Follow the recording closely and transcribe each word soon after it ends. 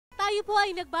tayo po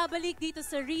ay nagbabalik dito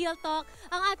sa Real Talk,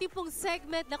 ang ating pong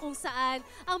segment na kung saan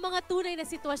ang mga tunay na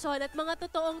sitwasyon at mga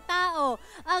totoong tao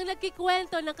ang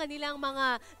nagkikwento ng kanilang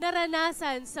mga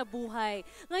naranasan sa buhay.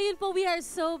 Ngayon po, we are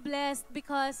so blessed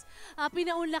because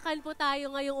pinaunlakan po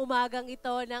tayo ngayong umagang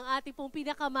ito ng ating pong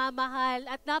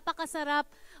pinakamamahal at napakasarap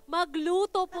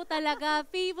magluto po talaga.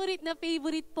 Favorite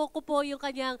po ko po yung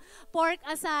kanyang pork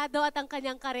asado at ang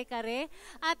kanyang kare-kare.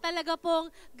 At talaga pong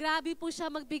grabe po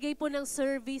siya magbigay po ng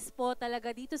service po talaga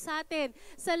dito sa atin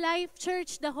sa Life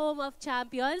Church, the home of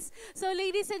champions. So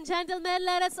ladies and gentlemen,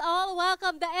 let us all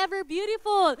welcome the ever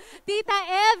beautiful Tita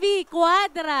Evie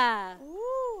Quadra.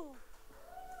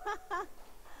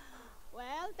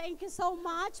 Well, thank you so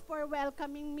much for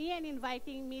welcoming me and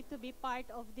inviting me to be part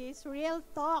of this Real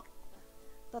Talk.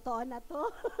 Totoo na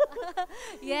to.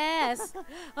 Yes.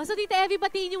 So Tita Evie,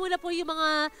 batiin niyo muna po yung mga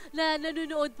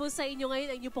nanonood po sa inyo ngayon,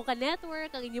 ang inyong pong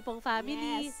ka-network, ang inyong pong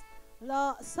family. Yes.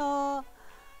 So,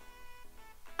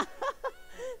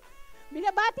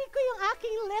 binabati ko yung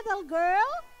aking little girl,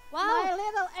 my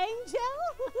little angel,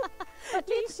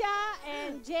 Patricia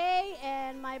and Jay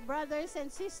and my brothers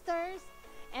and sisters,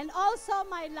 and also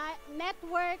my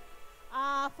network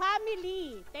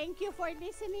family. Thank you for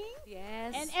listening.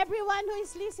 Yes. And everyone who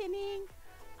is listening,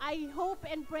 I hope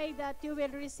and pray that you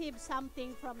will receive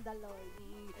something from the Lord.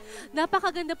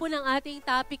 Napakaganda po ng ating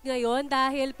topic ngayon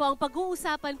dahil po ang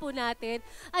pag-uusapan po natin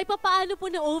ay papaano po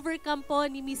na-overcome po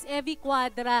ni Miss Evie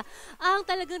Quadra ang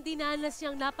talagang dinanas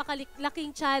niyang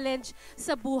napakalaking challenge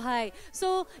sa buhay.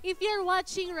 So, if you're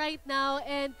watching right now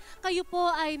and kayo po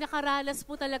ay nakaranas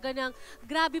po talaga ng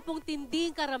grabe pong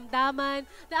tinding karamdaman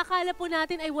na akala po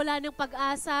natin ay wala ng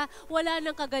pag-asa, wala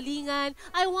ng kagalingan,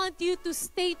 I want you to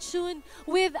stay tuned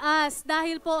with us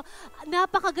dahil po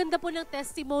napakaganda po ng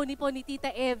testimony po ni Tita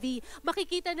Evie.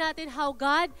 Makikita natin how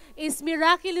God is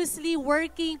miraculously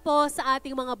working po sa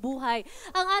ating mga buhay.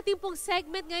 Ang ating pong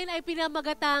segment ngayon ay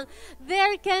pinamagatang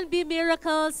There Can Be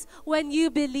Miracles When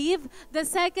You Believe. The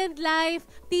second life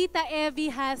Tita Evie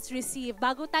has received.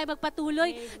 Bago tayo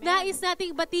magpatuloy, nais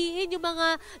nating batiin yung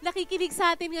mga nakikinig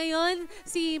sa atin ngayon.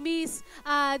 Si Miss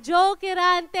Jo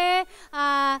Quirante,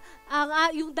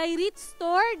 yung Dairit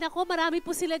Store, nako marami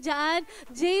po sila dyan.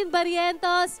 Jane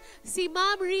Barrientos, si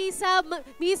Ma'am Risa,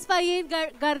 Miss Fayen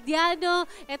Gardiano,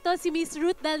 ito si Miss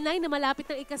Ruth Dalnay na malapit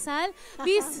ng ikasal,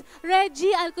 Miss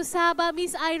Reggie Alcusaba,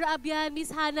 Miss Ira Abian,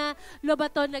 Miss Hannah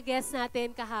Lobaton na guest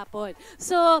natin kahapon.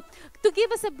 So, to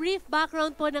give us a brief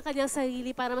background po ng kanyang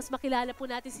sarili para mas makilala po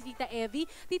natin si Tita Evie.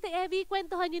 Tita Evie,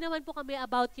 kwentuhan niyo naman po kami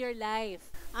about your life.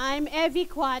 I'm Evie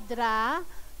Quadra.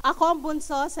 Ako ang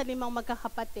bunso sa 5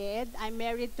 magkakapatid. I'm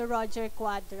married to Roger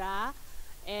Quadra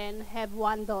and have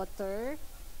 1 daughter.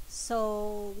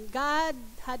 So, God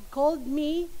had called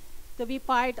me to be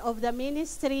part of the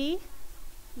ministry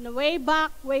way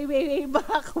back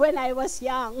when I was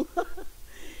young.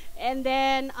 And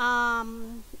then,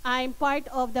 I'm part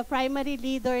of the primary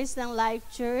leaders ng Life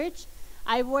Church.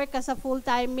 I work as a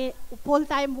full-time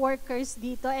workers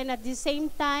dito, and at the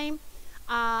same time,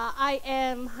 I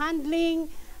am handling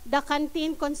the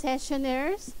canteen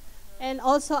concessionaires, and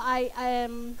also I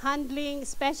am handling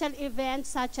special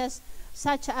events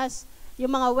such as yung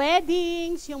mga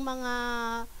weddings, yung mga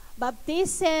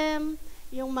baptism,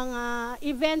 yung mga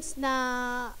events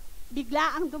na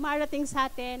biglaang dumarating sa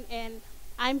atin, and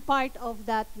I'm part of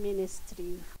that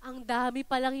ministry. Ang dami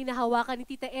palang hinahawakan ni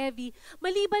Tita Evie.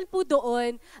 Maliban po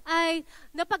doon, ay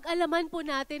napag-alaman po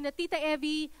natin na Tita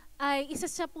Evie ay isa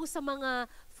siya po sa mga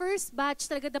first batch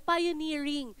talaga, the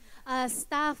pioneering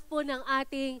staff po ng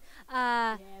ating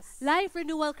Life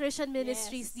Renewal Christian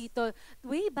Ministries dito.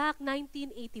 Way back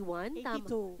 1981? 82.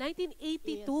 Tama?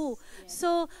 1982. Yes.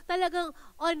 So talagang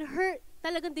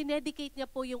talagang dinedicate niya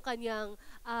po yung kanyang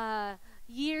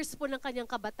years po ng kanyang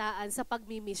kabataan sa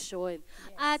pagmimisyon.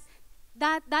 Yes. At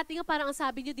dati nga parang ang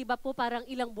sabi niyo, di ba po, parang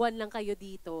ilang buwan lang kayo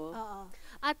dito. Oo.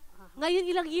 At ngayon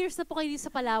ilang years na po kayo dito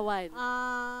sa Palawan?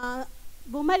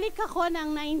 Bumalik ako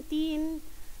ng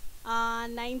 1998.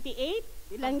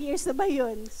 Ilang years na ba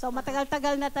yun? So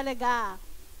matagal-tagal na talaga.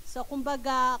 So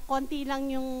kumbaga, konti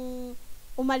lang yung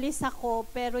umalis ako,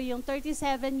 pero yung 37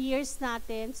 years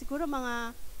natin, siguro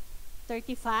mga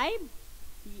 35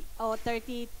 o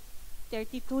 32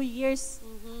 years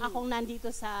akong nandito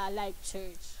sa Life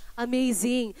Church.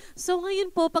 Amazing. So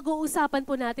ngayon po, pag-uusapan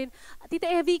po natin, Tita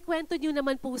Evie, kwento niyo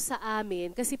naman po sa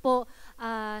amin. Kasi po,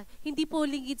 hindi po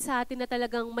lingid sa atin na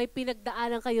talagang may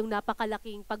pinagdaanan kayong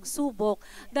napakalaking pagsubok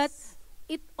that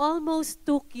it almost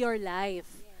took your life.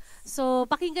 So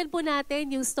pakinggan po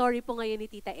natin yung story po ngayon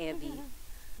ni Tita Evie.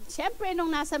 Siyempre,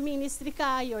 nung nasa ministry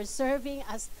ka, you're serving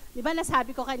as, di ba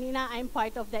nasabi ko kanina, I'm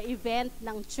part of the event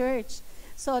ng church.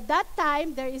 So that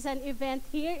time, there is an event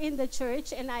here in the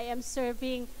church and I am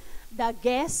serving the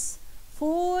guests,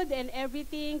 food and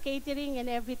everything, catering and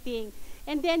everything.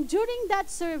 And then during that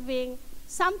serving,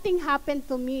 something happened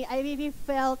to me. I really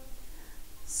felt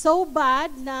so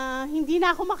bad na hindi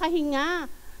na ako makahinga.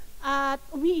 At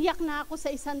umiiyak na ako sa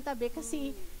isang tabi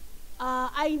kasi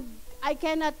I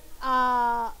cannot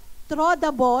throw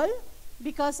the ball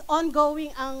because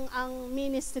ongoing ang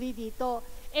ministry dito.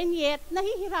 And yet,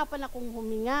 nahihirapan akong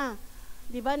huminga.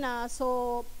 Di ba na?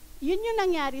 So, yun yung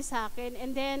nangyari sa akin.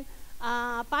 And then,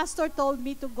 pastor told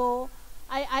me to go.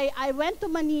 I went to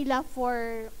Manila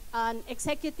for an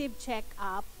executive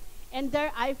check-up. And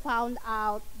there I found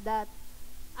out that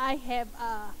I have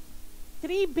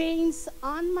 3 veins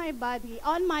on my body,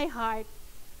 on my heart,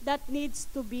 that needs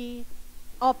to be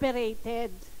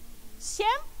operated.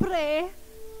 Siyempre,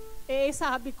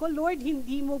 sabi ko, Lord,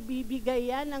 hindi mo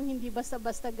bibigay yan ng hindi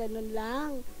basta-basta ganun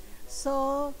lang.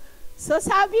 So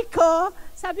sabi ko,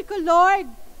 Lord,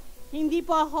 hindi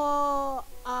po ako,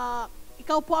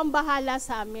 ikaw po ang bahala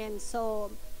sa amin. So,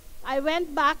 I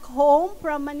went back home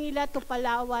from Manila to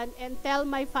Palawan and tell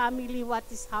my family what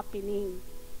is happening.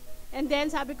 And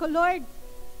then sabi ko, Lord,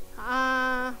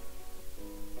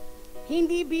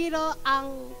 hindi biro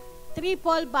ang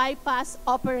triple bypass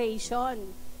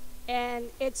operation.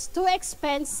 And it's too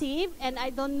expensive and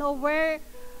I don't know where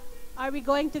are we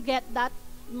going to get that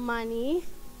money.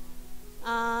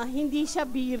 Hindi siya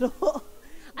biro.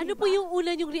 Ano po yung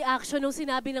una yung reaction nung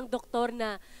sinabi ng doktor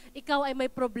na ikaw ay may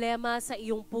problema sa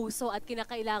iyong puso at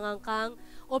kinakailangan kang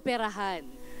operahan?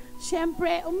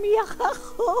 Siyempre, umiyak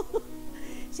ako.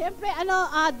 Siyempre,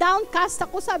 downcast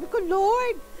ako. Sabi ko,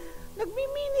 Lord,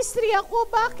 nagmi-ministry ako,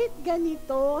 bakit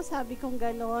ganito? Sabi kong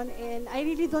ganon. And I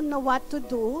really don't know what to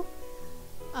do.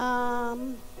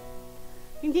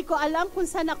 Hindi ko alam kung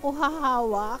saan ako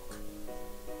hahawak.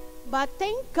 But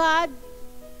thank God,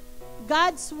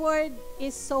 God's word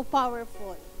is so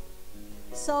powerful.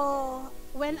 So,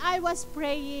 when I was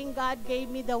praying, God gave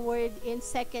me the word in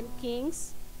 2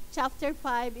 Kings, chapter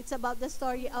 5. It's about the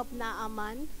story of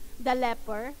Naaman, the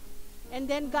leper. And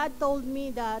then God told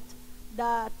me that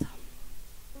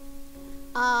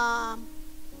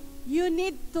you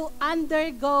need to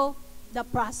undergo the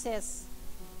process.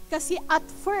 Kasi at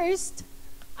first,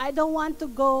 I don't want to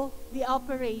go the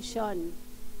operation.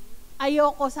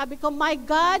 Ayoko. Sabi ko, my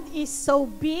God is so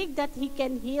big that He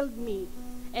can heal me.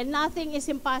 And nothing is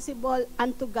impossible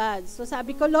unto God. So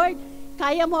sabi ko, Lord,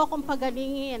 kaya mo akong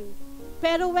pagalingin.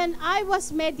 Pero when I was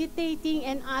meditating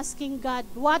and asking God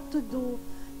what to do,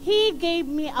 He gave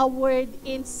me a word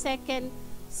in 2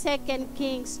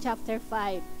 Kings chapter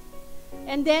 5.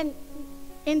 And then,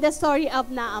 in the story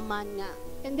of Naaman nga.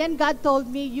 And then God told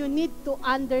me, you need to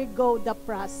undergo the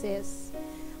process.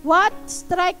 What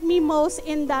struck me most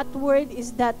in that word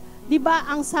is that, di ba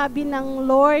ang sabi ng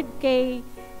Lord kay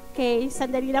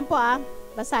sandali lang po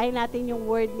basahin natin yung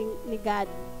word ni God.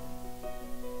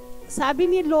 Sabi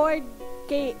ni Lord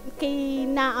kay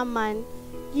Naaman,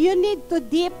 you need to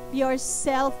dip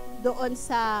yourself doon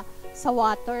sa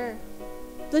water.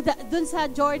 Doon sa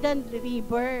Jordan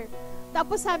River.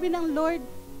 Tapos sabi ng Lord,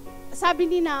 sabi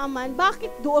ni Naaman, bakit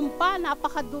doon pa?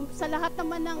 Sa lahat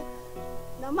naman ng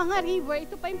mga river,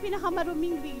 ito pa yung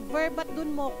pinakamaruming river, ba't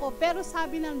doon mo ko? Pero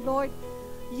sabi ng Lord,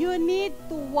 you need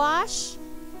to wash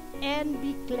and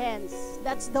be cleansed.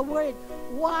 That's the word,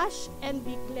 wash and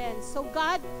be cleansed. So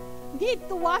God need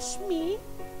to wash me.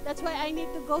 That's why I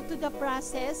need to go to the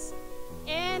process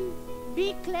and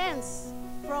be cleansed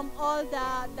from all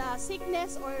the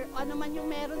sickness or ano man yung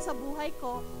meron sa buhay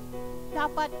ko.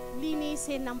 Dapat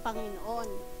linisin ng Panginoon.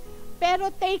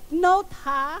 Pero take note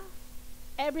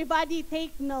everybody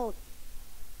take note.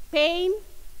 Pain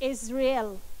is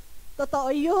real. Totoo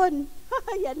yun.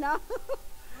 Yan na.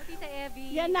 Tita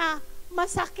Evie. Yan na.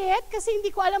 Masakit kasi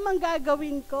hindi ko alam ang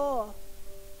gagawin ko.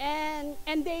 And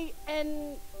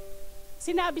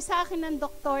sinabi sa akin ng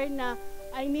doktor na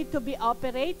I need to be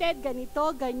operated, ganito,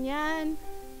 ganyan.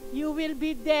 You will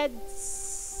be dead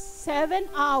 7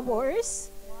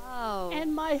 hours. Wow.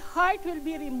 And my heart will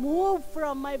be removed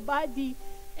from my body.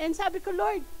 And sabi ko,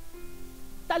 Lord,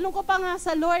 tanong ko pa nga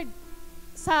sa Lord,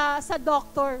 sa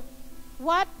doctor,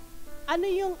 ano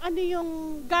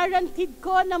yung guaranteed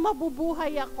ko na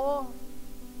mabubuhay ako?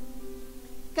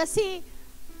 Kasi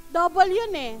double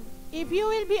yun eh. If you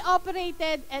will be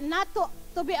operated and not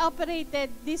to be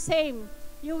operated, the same,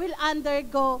 you will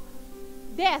undergo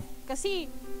death. Kasi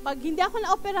pag hindi ako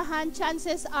na-operahan,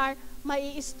 chances are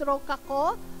mai-stroke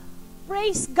ako.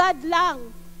 Praise God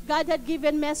lang. God had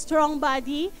given me a strong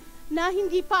body na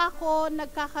hindi pa ako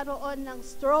nagkakaroon ng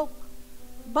stroke.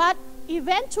 But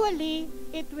eventually,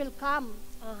 it will come.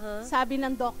 Sabi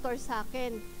ng doctor sa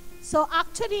akin. So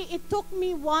actually, it took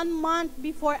me 1 month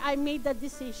before I made the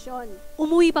decision.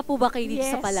 Umuwi pa po ba kayo dito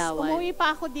sa Palawan? Yes, umuwi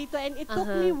pa ako dito and it took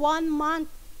me 1 month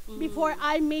before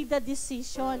I made the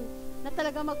decision na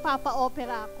talaga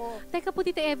magpapa-opera ako. Teka po,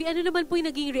 Tita Evie, ano naman po yung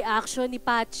naging reaction ni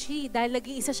Patchy dahil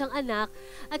nag-iisa siyang anak?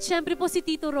 At syempre po si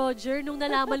Tito Roger, nung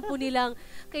nalaman po nilang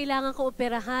kailangan ko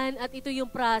operahan at ito yung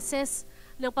process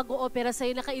ng pag-oopera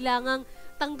sa'yo na kailangang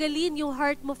tanggalin yung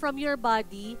heart mo from your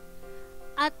body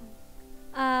at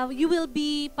you will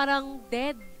be parang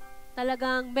dead.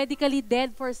 Talagang medically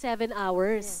dead for 7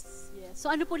 hours. Yes.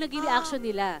 So ano po naging reaction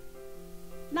nila?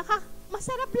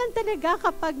 Masarap lang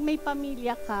talaga kapag may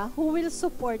pamilya ka who will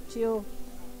support you.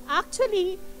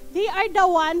 Actually, they are the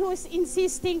one who's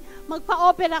insisting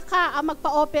magpa-opera ka,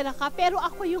 pero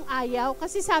ako yung ayaw.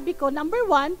 Kasi sabi ko, number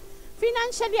 1,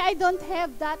 financially, I don't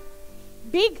have that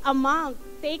big amount.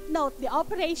 Take note, the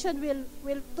operation will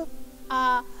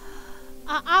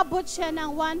aabot siya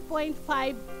ng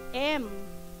 1.5 M.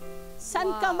 San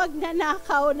ka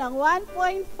magnanakaw ng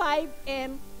 1.5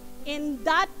 M in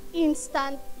that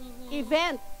instant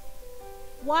event?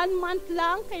 1 month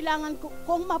lang, kailangan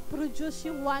kong ma-produce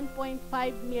yung 1.5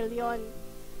 million.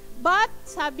 But,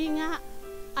 sabi nga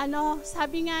ng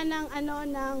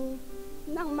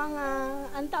mga,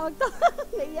 ang tawag to,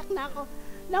 naiyak na ako,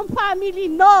 ng family,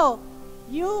 no,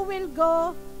 you will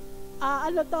go,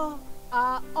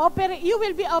 you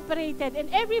will be operated. And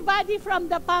everybody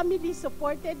from the family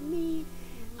supported me.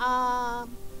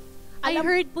 I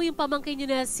heard po yung pamangkin nyo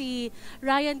na si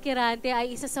Ryan Quirante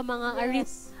ay isa sa mga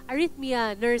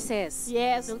arrhythmia nurses.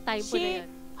 Yes. Nung time po na yun.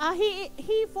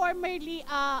 He formerly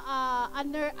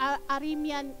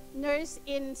arrhythmia nurse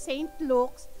in St.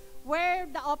 Luke's where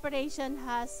the operation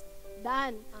has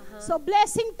done. So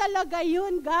blessing talaga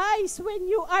yun, guys. When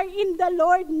you are in the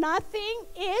Lord, nothing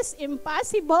is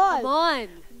impossible. Come on.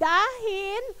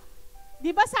 Dahil, di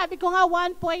ba sabi ko nga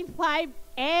 1.5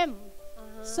 M.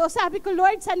 So sabi ko,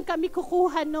 Lord, saan kami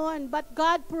kukuha nun? But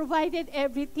God provided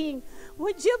everything.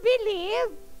 Would you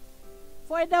believe?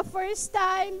 For the first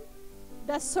time,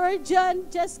 the surgeon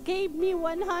just gave me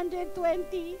 120,000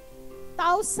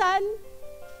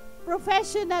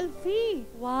 professional fee.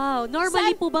 Wow.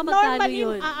 Normally po ba magkano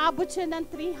yun? Normally, aabot siya ng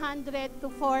 300 to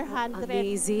 400,000.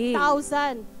 Amazing.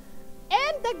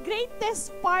 And the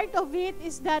greatest part of it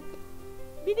is that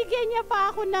binigyan niya pa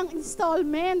ako ng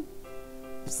installment.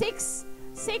 6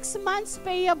 months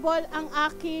payable ang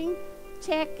aking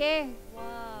cheque.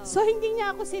 Wow. So, hindi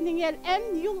niya ako siningil.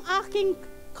 And yung aking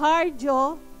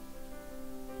cardio,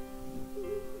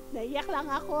 naiyak lang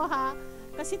ako ha.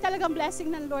 Kasi talagang blessing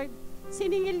ng Lord.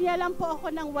 Siningil niya lang po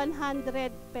ako ng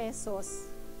 100 pesos.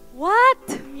 What?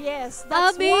 Yes,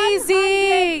 that's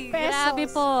amazing! 100 pesos. Grabe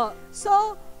po.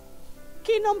 So,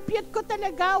 kinompute ko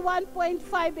talaga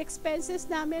 1.5 expenses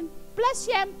namin. Plus,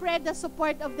 syempre, the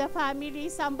support of the family.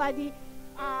 Somebody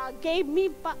gave me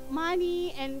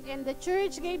money and the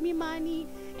church gave me money.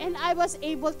 And I was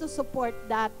able to support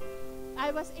that.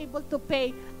 I was able to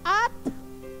pay. At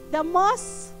the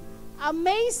most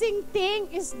amazing thing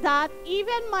is that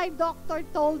even my doctor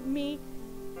told me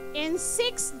in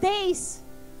 6 days,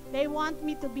 they want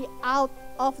me to be out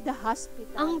of the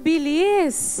hospital. Ang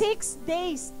bilis! 6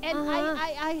 days. And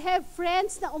I have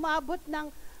friends na umabot ng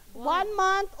 1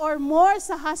 month or more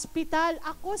sa hospital.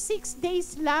 Ako 6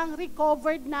 days lang,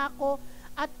 recovered na ako.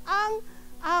 At ang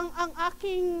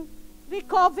aking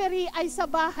recovery ay sa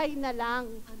bahay na lang.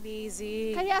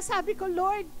 Amazing. Kaya sabi ko,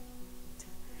 Lord,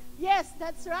 yes,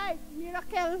 that's right.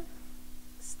 Miracle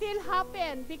still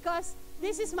happen because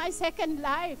this is my second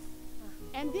life.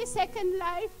 And this second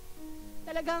life,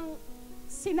 talagang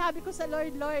sinabi ko sa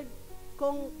Lord, Lord,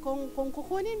 kung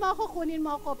kukunin mo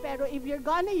ako, pero if you're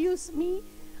gonna use me,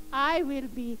 I will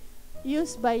be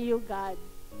used by you, God.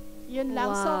 Yun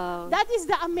lang. Wow. So, that is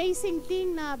the amazing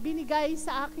thing na binigay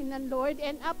sa akin ng Lord.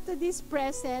 And up to this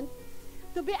present,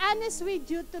 to be honest with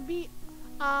you, to be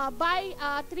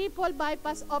triple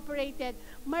bypass operated,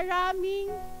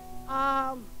 marami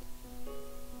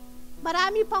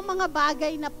pang mga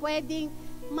bagay na pwedeng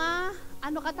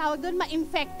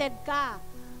ma-infected ka.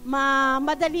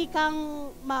 Madali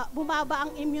kang bumaba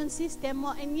ang immune system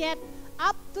mo. And yet,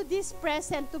 up to this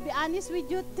present, to be honest with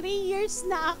you, 3 years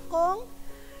na akong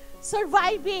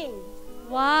surviving.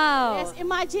 Wow. Yes,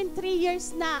 imagine 3 years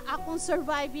na akong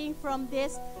surviving from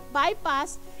this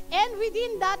bypass. And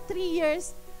within that 3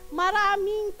 years,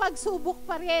 maraming pagsubok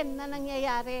pa rin na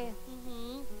nangyayari.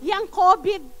 Yang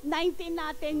COVID-19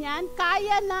 natin yan,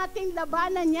 kaya nating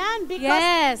labanan yan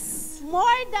because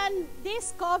more than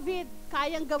this COVID,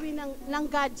 kayang gawin ng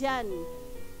God yan.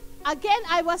 Again,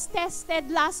 I was tested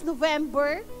last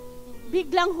November.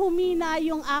 biglang humina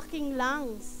yung aking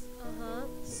lungs. Uh-huh.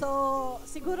 So,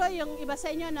 siguro yung iba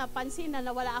sa inyo napansin na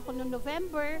nawala ako noong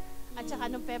November at saka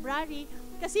noong February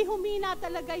kasi humina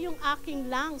talaga yung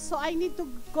aking lungs. So, I need to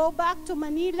go back to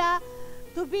Manila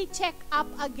to be checked up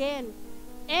again.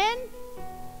 And,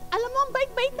 alam mo, ang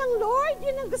bait-bait ng Lord.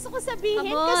 Yun ang gusto ko sabihin.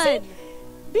 Kasi,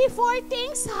 before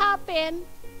things happen,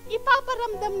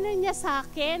 ipaparamdam na niya sa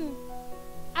akin.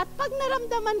 At pag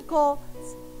naramdaman ko,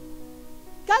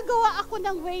 gagawa ako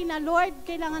ng way na, Lord,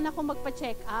 kailangan ako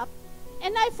magpa-check up.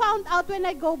 And I found out when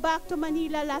I go back to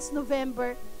Manila last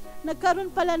November,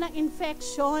 nagkaroon pala ng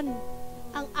infection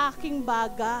ang aking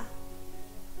baga.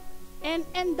 And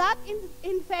that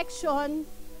infection,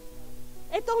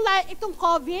 itong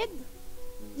COVID,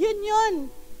 yun.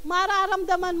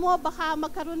 Mararamdaman mo, baka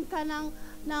magkaroon ka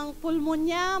ng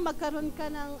pulmonya, magkaroon ka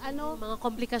ng mga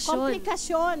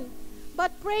komplikasyon.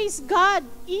 But praise God,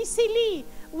 easily,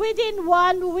 within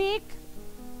 1 week,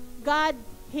 God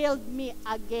healed me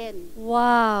again.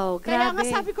 Wow, grabe. Kaya nga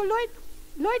sabi ko,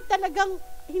 Lord, talagang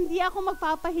hindi ako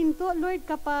magpapahinto, Lord,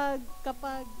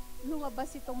 kapag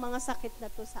lumabas itong mga sakit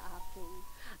na to sa akin.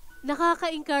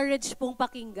 Nakaka-encourage pong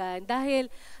pakinggan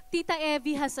dahil Tita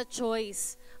Evie has a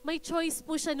choice. May choice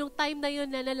po siya nung time na yun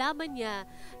na nalaman niya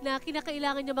na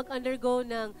kinakailangan niya mag-undergo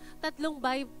ng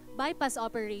 3 bypass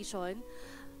operation.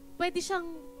 Pwede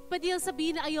yung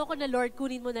sabihin na ayoko na, Lord,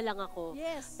 kunin mo na lang ako.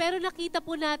 Yes. Pero nakita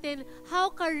po natin how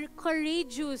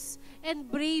courageous and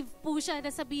brave po siya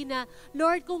na sabihin na,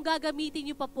 Lord, kung gagamitin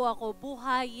niyo pa po ako,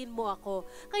 buhayin mo ako.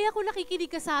 Kaya kung nakikinig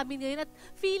ka sa amin ngayon at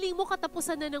feeling mo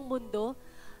katapusan na ng mundo,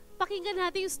 pakinggan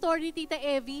natin yung story ni Tita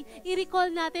Evie,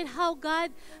 i-recall natin how God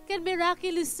can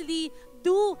miraculously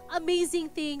do amazing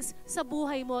things sa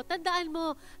buhay mo. Tandaan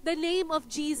mo, the name of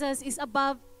Jesus is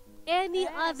above any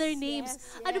other names.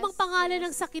 Ano bang pangalan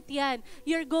ng sakit yan?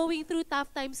 You're going through tough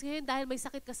times ngayon dahil may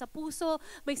sakit ka sa puso,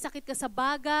 may sakit ka sa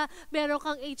baga, meron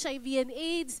kang HIV and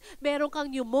AIDS, meron kang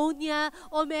pneumonia,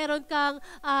 o meron kang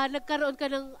nagkaroon ka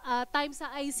ng time sa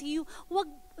ICU. Wag,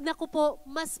 naku po,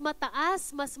 mas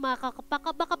mataas, mas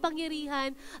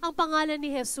makapangyarihan ang pangalan ni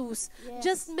Jesus. Yes.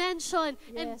 Just mention.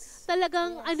 And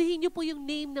talagang anuhin niyo po yung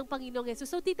name ng Panginoong Jesus.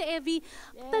 So, Tita Evie,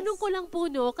 tanong ko lang po,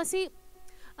 no, kasi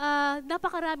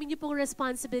napakarami niyo pong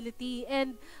responsibility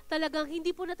and talagang hindi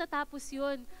po natatapos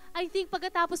yun. I think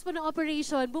pagkatapos po ng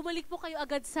operation, bumalik po kayo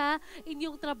agad sa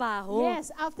inyong trabaho. Yes,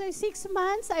 after 6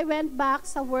 months, I went back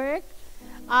sa work.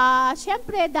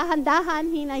 Siyempre,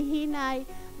 dahan-dahan, hinay-hinay.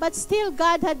 But still,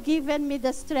 God had given me the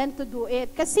strength to do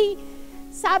it. Kasi,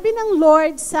 sabi ng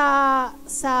Lord sa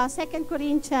 2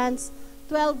 Corinthians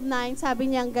 12:9,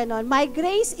 sabi niyang ganon, my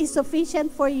grace is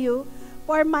sufficient for you,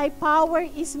 for my power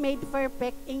is made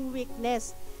perfect in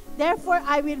weakness. Therefore,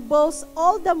 I will boast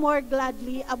all the more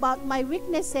gladly about my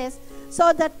weaknesses, so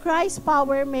that Christ's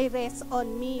power may rest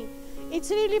on me.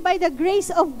 It's really by the grace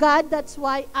of God, that's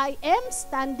why I am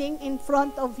standing in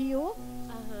front of you,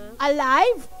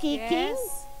 alive, kicking,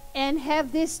 and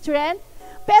have this strength.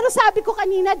 Pero sabi ko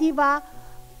kanina, di ba,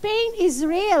 pain is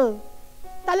real.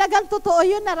 Talagang totoo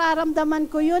yun,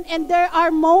 nararamdaman ko yun. And there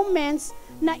are moments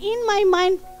na in my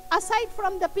mind, aside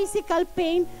from the physical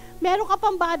pain, meron ka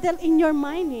pang battle in your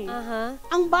mind eh.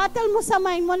 Ang battle mo sa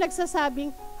mind mo,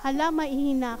 nagsasabing, hala,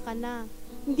 maihina ka na.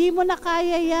 Hindi mo na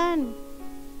kaya yan.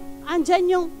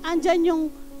 Andyan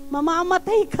yung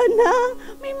mamamatay ka na.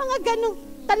 May mga ganong,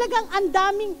 talagang ang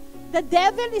daming, the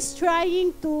devil is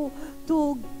trying to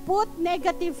put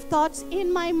negative thoughts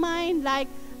in my mind, like,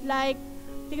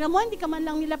 tingnan mo, hindi ka man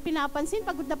lang nila pinapansin,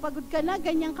 pagod na pagod ka na,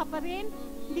 ganyan ka pa rin,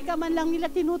 hindi ka man lang nila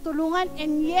tinutulungan,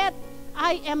 and yet,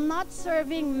 I am not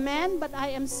serving men, but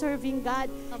I am serving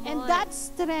God. And that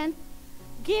strength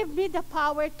give me the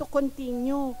power to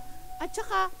continue. At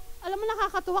saka, alam mo,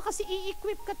 nakakatuwa kasi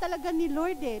i-equip ka talaga ni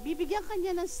Lord eh. Bibigyan ka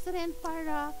niya ng strength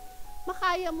para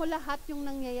makaya mo lahat yung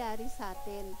nangyayari sa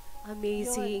atin.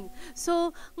 Amazing.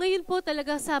 So, ngayon po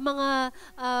talaga sa mga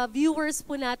viewers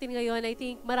po natin ngayon, I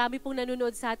think marami pong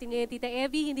nanonood sa atin ngayon, Tita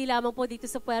Evie, hindi lamang po dito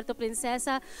sa Puerto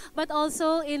Princesa, but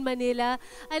also in Manila.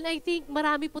 And I think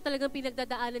marami po talagang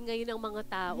pinagdadaanan ngayon ng mga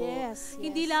tao. Yes.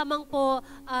 Hindi lamang po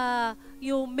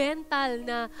yung mental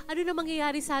na ano na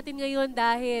mangyayari sa atin ngayon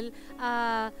dahil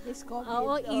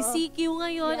ECQ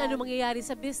ngayon, ano mangyayari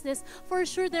sa business. For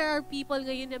sure, there are people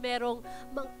ngayon na merong,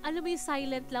 alam mo yung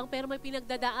silent lang, pero may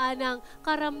pinagdadaan wala ng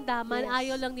karamdaman,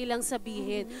 ayaw lang nilang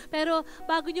sabihin. Pero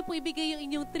bago nyo po ibigay yung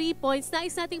inyong 3 points,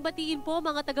 nais nating batiin po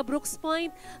mga taga Brooks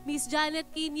Point, Miss Janet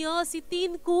Quino, si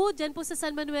Tinku, dyan po sa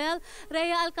San Manuel,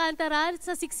 Rhea Alcantara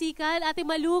sa Siksikan, Ate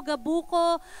Malu,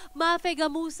 Gabuco, Mafe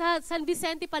Gamusa, San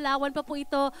Vicente, Palawan pa po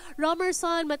ito,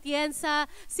 Romerson, Matienza,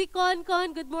 si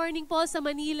Konkon, good morning po sa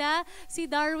Manila, si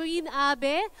Darwin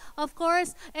Abe, of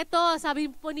course, ito,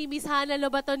 sabi po ni Miss Hana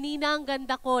Lobato, Ninang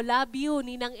ganda ko, love you,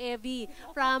 Ninang Evie,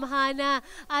 from Hana,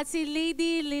 at si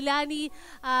Lady Lilani,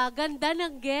 ganda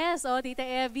ng guest, Tita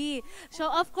Evie. So,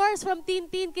 of course, from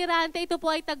Tintin Kirante, ito po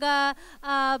ay taga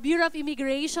Bureau of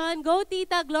Immigration. Go,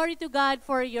 Tita, glory to God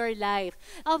for your life.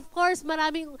 Of course,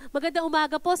 magandang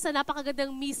umaga po sa napakagandang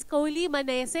Miss Coley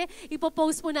Manese.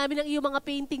 Ipopost po namin ang iyong mga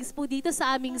paintings po dito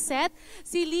sa aming set.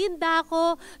 Si Linda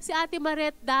ko, si Ate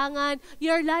Maret Dangan,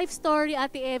 your life story,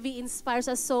 Ate Evie, inspires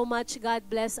us so much. God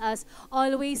bless us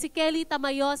always. Si Kelly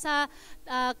Tamayosa,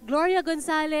 Gloria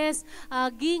Gonzalez,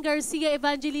 Ging Garcia,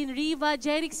 Evangeline Riva,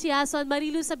 Jeric Siason,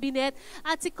 Marilu Sabinet,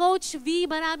 at si Coach V.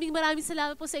 Maraming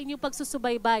salamat po sa inyong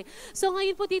pagsusubaybay. So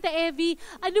ngayon po, Tita Evie,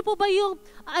 ano po ba yung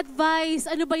advice,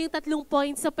 ano ba yung 3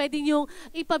 points na pwede niyong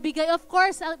ipabigay? Of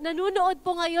course, nanunood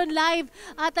po ngayon live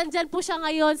at andyan po siya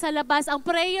ngayon sa labas, ang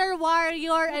prayer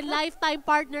warrior and lifetime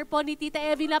partner po ni Tita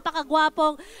Evie,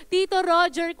 napakagwapong Tito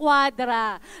Roger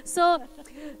Quadra. So,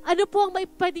 ano po ang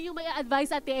pwede niyong may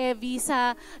advice, Ate Evie,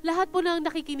 sa lahat po ng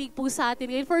nakikinig po sa atin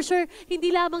ngayon? For sure,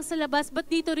 hindi lamang sa labas, but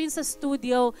dito rin sa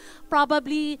studio,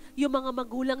 probably yung mga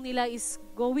magulang nila is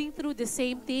going through the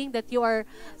same thing that you are,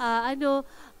 ano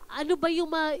ba yung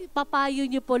papayo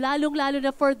niyo po, lalong-lalo na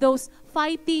for those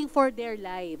fighting for their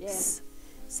lives? Yes.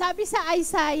 Sabi sa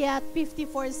Isaiah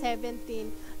 54:17,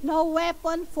 no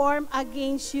weapon formed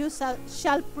against you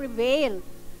shall prevail.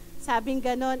 Sabing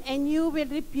ganon, and you will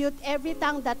refute every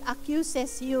tongue that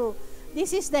accuses you. This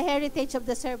is the heritage of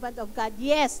the servant of God.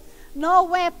 Yes, no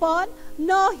weapon,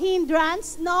 no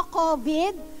hindrance, no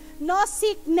COVID, no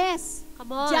sickness. Come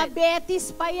on.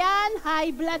 Diabetes pa yan, high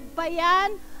blood pa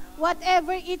yan,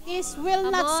 whatever it is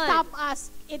will not stop us.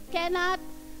 It cannot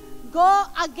go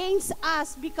against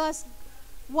us because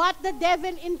what the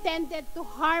devil intended to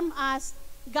harm us,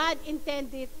 God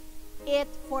intended it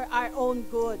for our own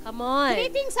good. Come on.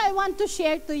 3 things I want to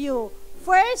share to you.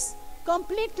 First,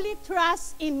 completely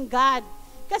trust in God.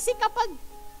 Kasi kapag,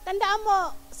 tandaan mo,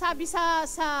 sabi sa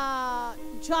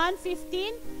John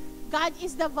 15, God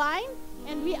is the vine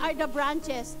and we are the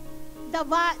branches.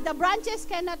 The branches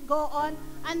cannot go on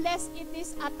unless it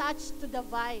is attached to the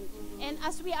vine. And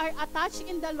as we are attached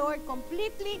in the Lord,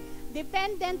 completely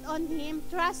dependent on Him,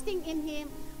 trusting in Him,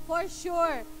 for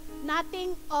sure,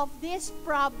 nothing of this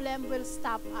problem will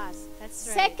stop us. That's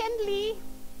right. Secondly,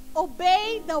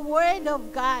 obey the Word of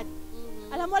God.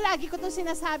 Alam mo, lagi ko itong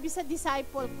sinasabi sa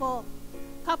disciple ko,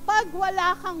 kapag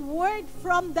wala kang word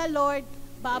from the Lord,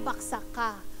 babaksak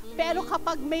ka. Pero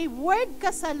kapag may word ka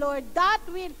sa Lord, that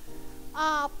will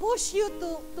push you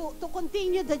to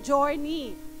continue the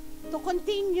journey, to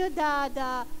continue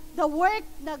the work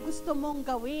na gusto mong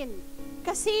gawin.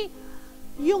 Kasi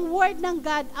yung word ng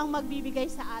God ang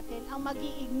magbibigay sa atin, ang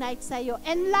mag-i-ignite sa'yo.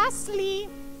 And lastly,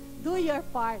 do your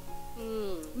part.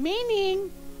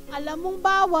 Meaning, alam mong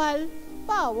bawal,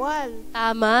 bawal.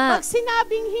 Tama. Pag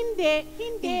sinabing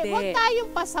hindi, huwag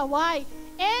tayong pasaway.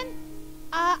 And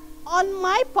on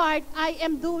my part, I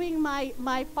am doing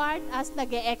my part as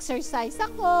nag-exercise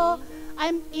ako.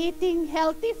 I'm eating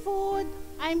healthy food.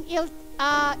 I'm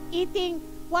eating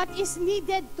what is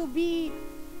needed to be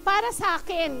para sa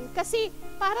akin. Kasi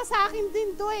para sa akin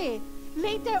din to eh.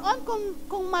 Later on,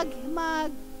 kung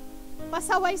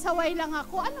pasaway-saway lang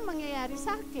ako, ano mangyayari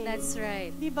sa akin? That's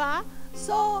right. Diba?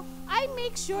 So, I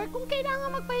make sure, kung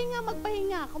kailangan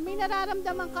magpahinga. Kung may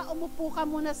nararamdaman ka, umupo ka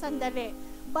muna sandali.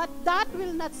 But that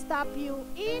will not stop you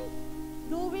in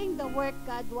doing the work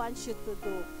God wants you to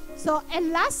do. So,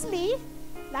 and lastly,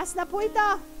 last na po ito.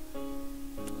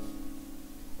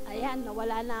 Ayan,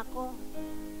 nawala na ako.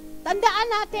 Tandaan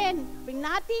natin,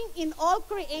 nothing in all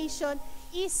creation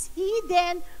is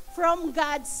hidden from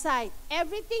God's sight.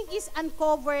 Everything is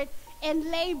uncovered and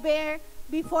laid bare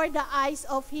before the eyes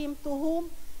of Him to whom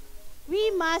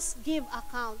we must give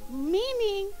account.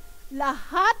 Meaning,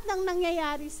 lahat ng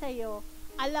nangyayari sa'yo,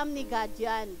 alam ni God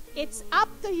yan. It's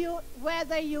up to you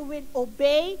whether you will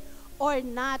obey or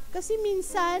not. Kasi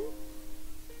minsan,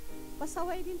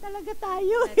 pasaway din talaga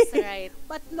tayo. That's right.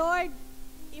 But Lord,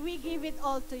 we give it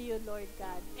all to you, Lord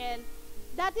God. And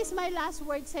that is my last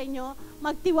word sa inyo.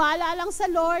 Magtiwala lang sa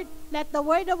Lord. Let the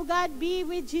Word of God be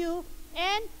with you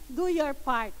and do your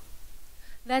part.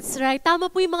 That's right. Tama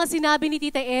po yung mga sinabi ni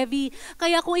Tita Evie.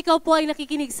 Kaya kung ikaw po ay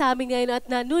nakikinig sa amin ngayon at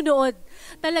nanunood,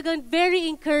 talagang very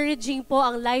encouraging po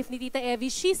ang life ni Tita Evie.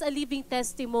 She's a living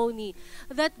testimony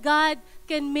that God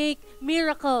can make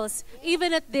miracles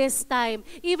even at this time.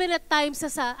 Even at times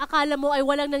sa akala mo ay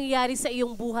walang nangyayari sa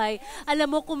iyong buhay.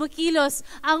 Alam mo, kumikilos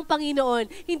ang Panginoon.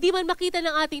 Hindi man makita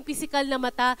ng ating pisikal na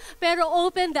mata, pero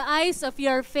open the eyes of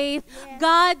your faith.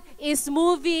 God is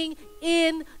moving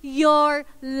in your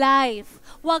life.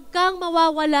 Huwag kang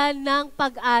mawawalan ng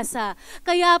pag-asa.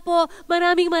 Kaya po,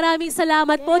 maraming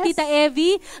salamat po, Tita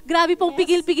Evie. Grabe pong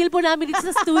pigil-pigil po namin dito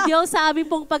sa studio sa aming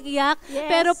pong pag-iyak.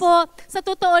 Pero po, sa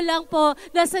totoo lang po,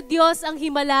 nasa Diyos ang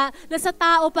himala, nasa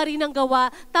tao pa rin ang gawa.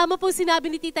 Tama po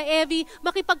sinabi ni Tita Evie,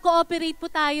 makipag-cooperate po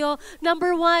tayo.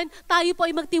 Number 1, tayo po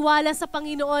ay magtiwala sa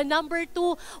Panginoon. Number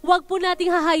 2, huwag po nating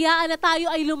hahayaan na tayo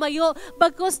ay lumayo,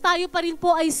 bagkus tayo pa rin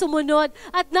po ay sumunod.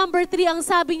 At number 3, ang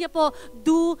sabi niya po,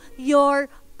 do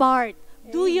your part.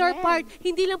 Do your part.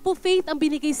 Hindi lang po faith ang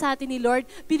binigay sa atin ni Lord.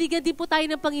 Binigyan din po tayo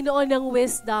ng Panginoon ng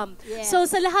wisdom. So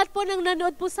sa lahat po ng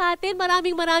nanood po sa atin,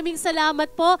 maraming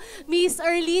salamat po. Miss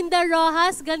Erlinda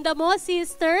Rojas, ganda mo,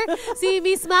 sister. Si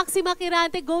Miss Maxima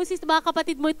Kirante, go sis, mga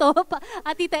kapatid mo ito.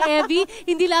 At Tita Evie,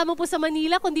 hindi lamang po sa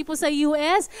Manila, kundi po sa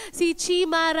US. Si Chi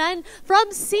Maran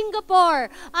from Singapore.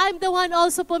 I'm the one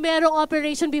also po merong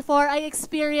operation before. I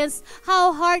experienced how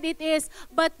hard it is,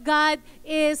 but God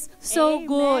is so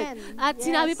good. At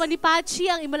sinabi pa ni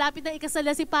Pachi, ang malapit na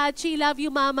ikasala si Pachi, love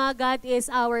you Mama, God is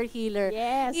our healer.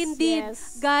 Indeed,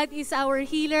 God is our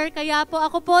healer. Kaya po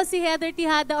ako po si Heather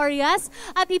Tihada Orias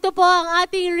at ito po ang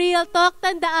ating Real Talk.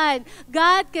 Tandaan,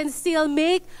 God can still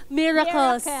make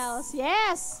miracles.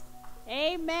 Yes.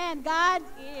 Amen. God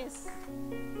is.